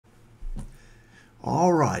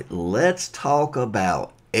All right, let's talk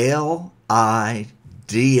about LIDAR.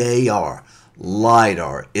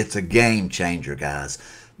 LIDAR. It's a game changer, guys.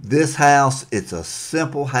 This house, it's a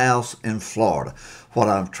simple house in Florida. What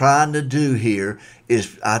I'm trying to do here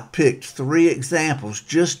is I picked 3 examples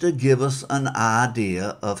just to give us an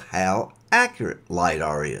idea of how accurate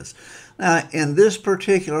LIDAR is. Now, in this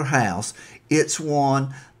particular house, it's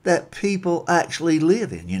one that people actually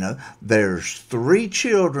live in. There's 3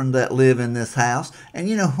 children that live in this house, and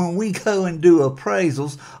when we go and do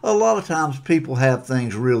appraisals, a lot of times people have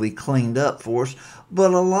things really cleaned up for us,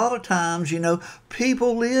 but a lot of times,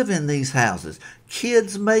 people live in these houses.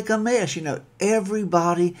 Kids make a mess.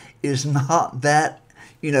 Everybody is not that,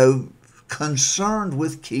 concerned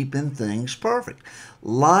with keeping things perfect.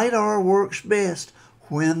 LIDAR works best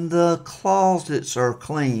when the closets are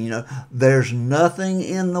clean. There's nothing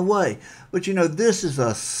in the way. But this is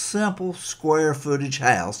a simple square footage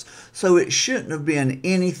house, so it shouldn't have been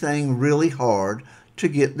anything really hard to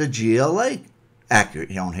get the GLA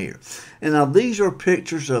accurate on here. And now these are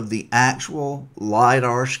pictures of the actual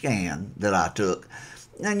LIDAR scan that I took.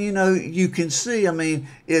 And you can see,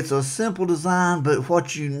 it's a simple design, but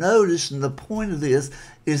what you notice, and the point of this,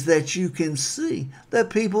 is that you can see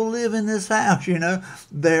that people live in this house.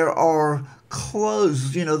 There are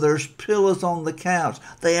clothes, there's pillows on the couch.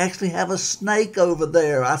 They actually have a snake over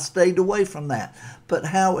there. I stayed away from that. But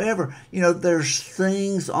however, there's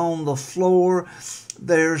things on the floor.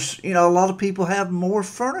 There's, a lot of people have more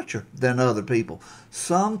furniture than other people.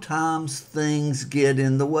 Sometimes things get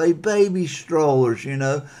in the way. Baby strollers,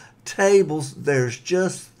 tables, there's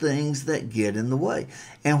just things that get in the way.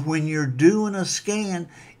 And when you're doing a scan,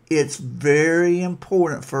 it's very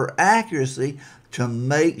important for accuracy to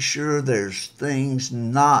make sure there's things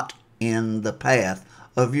not in the path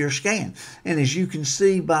of your scan. And as you can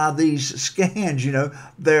see by these scans,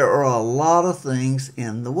 there are a lot of things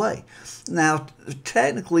in the way. Now,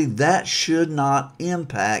 technically, that should not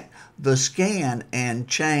impact the scan and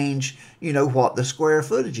change, what the square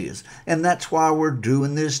footage is. And that's why we're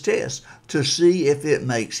doing this test, to see if it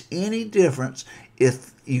makes any difference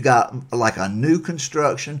if you got like a new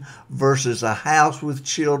construction versus a house with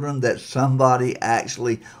children that somebody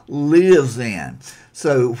actually lives in.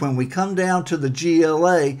 So when we come down to the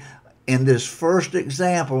GLA, in this first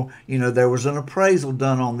example, there was an appraisal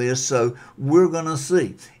done on this, so we're going to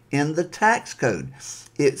see. In the tax code,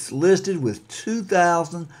 it's listed with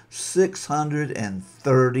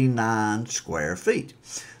 2,639 square feet.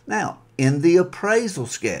 Now, in the appraisal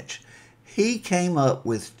sketch, he came up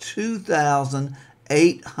with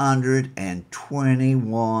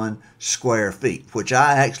 2,821 square feet, which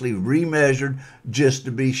I actually remeasured just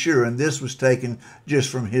to be sure, and this was taken just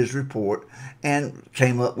from his report and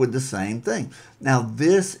came up with the same thing. Now,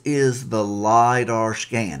 this is the LIDAR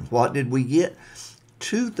scan. What did we get?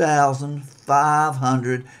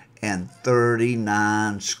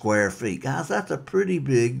 2,539 square feet. Guys, that's a pretty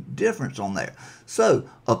big difference on there. So,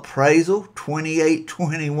 appraisal,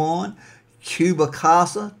 2821, Cuba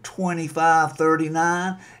Casa,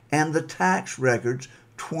 2539, and the tax records,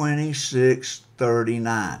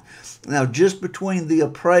 2639. Now, just between the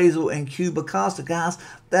appraisal and Cuba Casa, guys,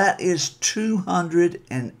 that is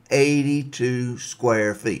 282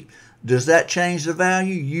 square feet. Does that change the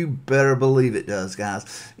value? You better believe it does, guys.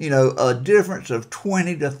 A difference of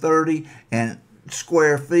 20 to 30 and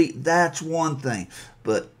square feet, that's one thing.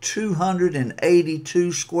 But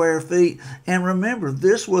 282 square feet, and remember,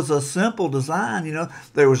 this was a simple design.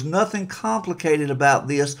 There was nothing complicated about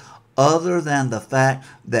this other than the fact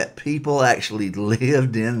that people actually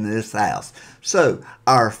lived in this house. So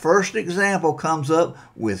our first example comes up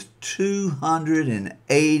with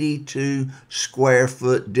 282 square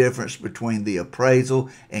foot difference between the appraisal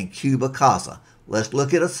and Cuba Casa. Let's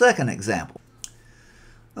look at a second example.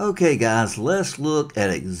 Okay, guys, let's look at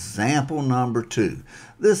example number 2.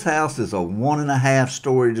 This house is a 1.5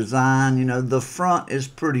 story design. The front is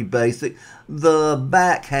pretty basic. The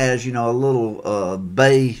back has, a little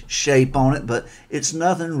bay shape on it, but it's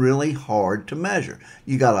nothing really hard to measure.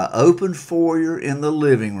 You got an open foyer in the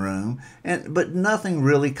living room, but nothing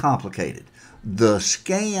really complicated. The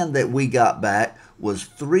scan that we got back was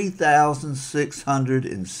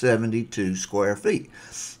 3,672 square feet.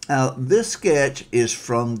 Now, this sketch is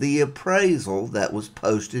from the appraisal that was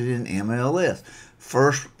posted in MLS.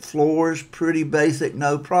 First floor is pretty basic,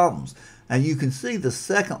 no problems. Now, you can see the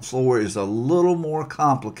second floor is a little more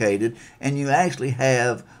complicated, and you actually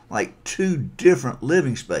have like 2 different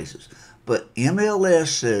living spaces. But MLS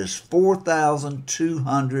says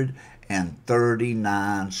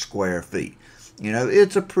 4,239 square feet.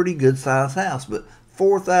 It's a pretty good sized house, but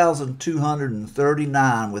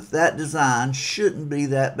 4,239 with that design shouldn't be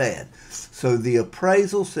that bad. So the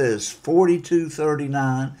appraisal says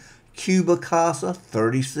 4,239, Cuba Casa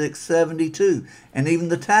 3,672, and even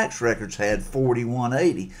the tax records had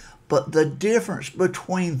 4,180. But the difference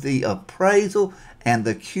between the appraisal and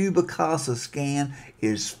the Cuba Casa scan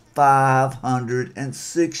is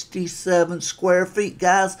 567 square feet,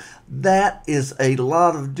 guys. That is a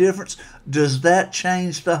lot of difference. Does that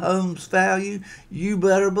change the home's value? You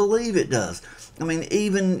better believe it does. I mean,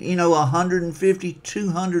 even, 150,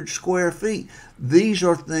 200 square feet, these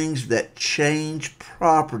are things that change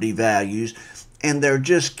property values, and there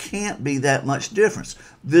just can't be that much difference.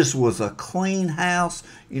 This was a clean house,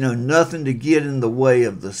 nothing to get in the way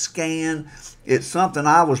of the scan. It's something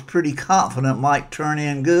I was pretty confident might turn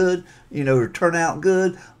in good, or turn out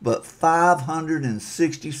good, but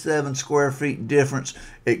 567 square feet difference.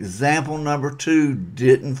 Example number 2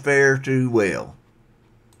 didn't fare too well.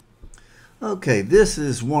 Okay, this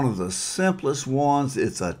is one of the simplest ones.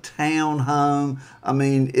 It's a townhome. I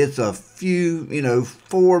mean, it's a few,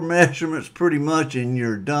 4 measurements pretty much, and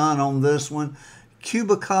you're done on this one.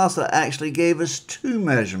 Cuba Casa actually gave us 2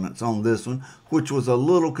 measurements on this one, which was a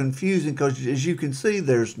little confusing because, as you can see,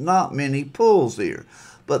 there's not many pulls here.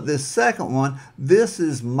 But this second one, this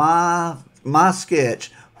is my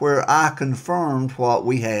sketch where I confirmed what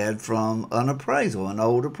we had from an appraisal, an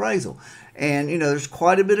old appraisal. And, there's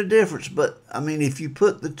quite a bit of difference. But, I mean, if you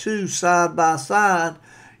put the 2 side by side,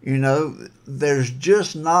 there's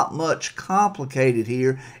just not much complicated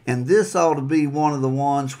here. And this ought to be one of the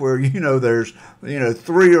ones where, there's,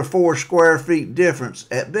 3 or 4 square feet difference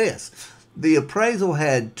at best. The appraisal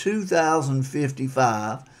had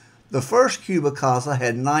 2,055. The first Cuba Casa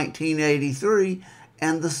had 1983.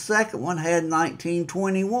 And the second one had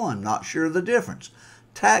 1921. Not sure the difference.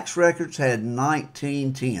 Tax records had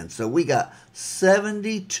 1910. So we got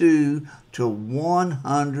 72 to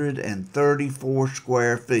 134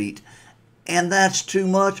 square feet. And that's too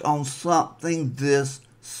much on something this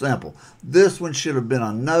simple. This one should have been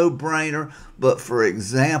a no-brainer, but for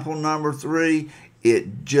example number 3,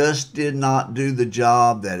 it just did not do the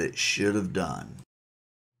job that it should have done.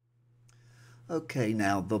 Okay,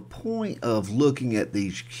 now the point of looking at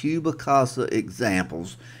these Cuba Casa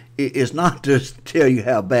examples is not just to tell you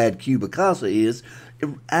how bad Cuba Casa is.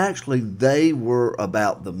 Actually, they were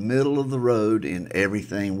about the middle of the road in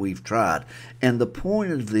everything we've tried. And the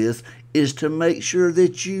point of this is to make sure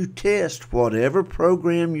that you test whatever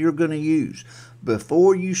program you're going to use.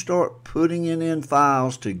 Before you start putting it in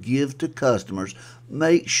files to give to customers,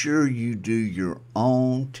 make sure you do your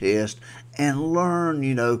own test and learn,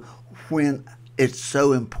 when it's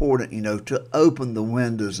so important, to open the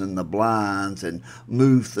windows and the blinds and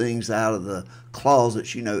move things out of the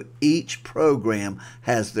closets. Each program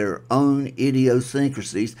has their own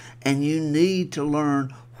idiosyncrasies, and you need to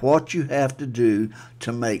learn what you have to do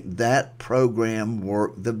to make that program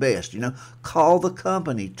work the best. Call the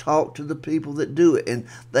company, talk to the people that do it, and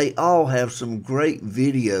they all have some great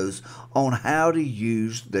videos on how to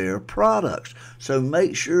use their products. So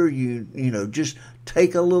make sure you just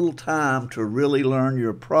take a little time to really learn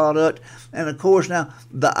your product. And of course, now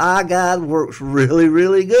the iGuide works really,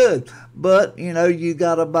 really good, but you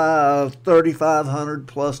got to buy a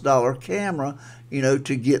 $3,500+ camera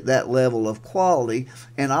to get that level of quality.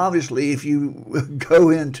 And obviously, if you go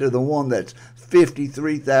into the one that's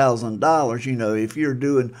 $53,000, if you're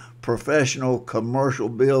doing professional commercial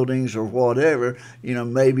buildings or whatever,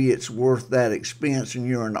 maybe it's worth that expense, and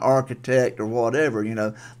you're an architect or whatever,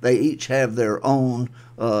 they each have their own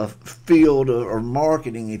field or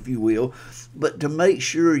marketing, if you will. But to make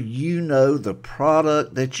sure the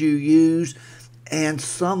product that you use, and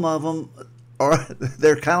some of them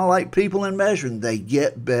they're kind of like people in measuring. They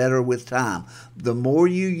get better with time. The more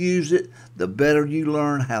you use it, the better you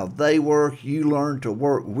learn how they work. You learn to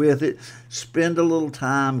work with it. Spend a little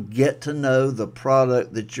time, get to know the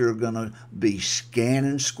product that you're going to be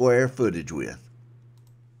scanning square footage with.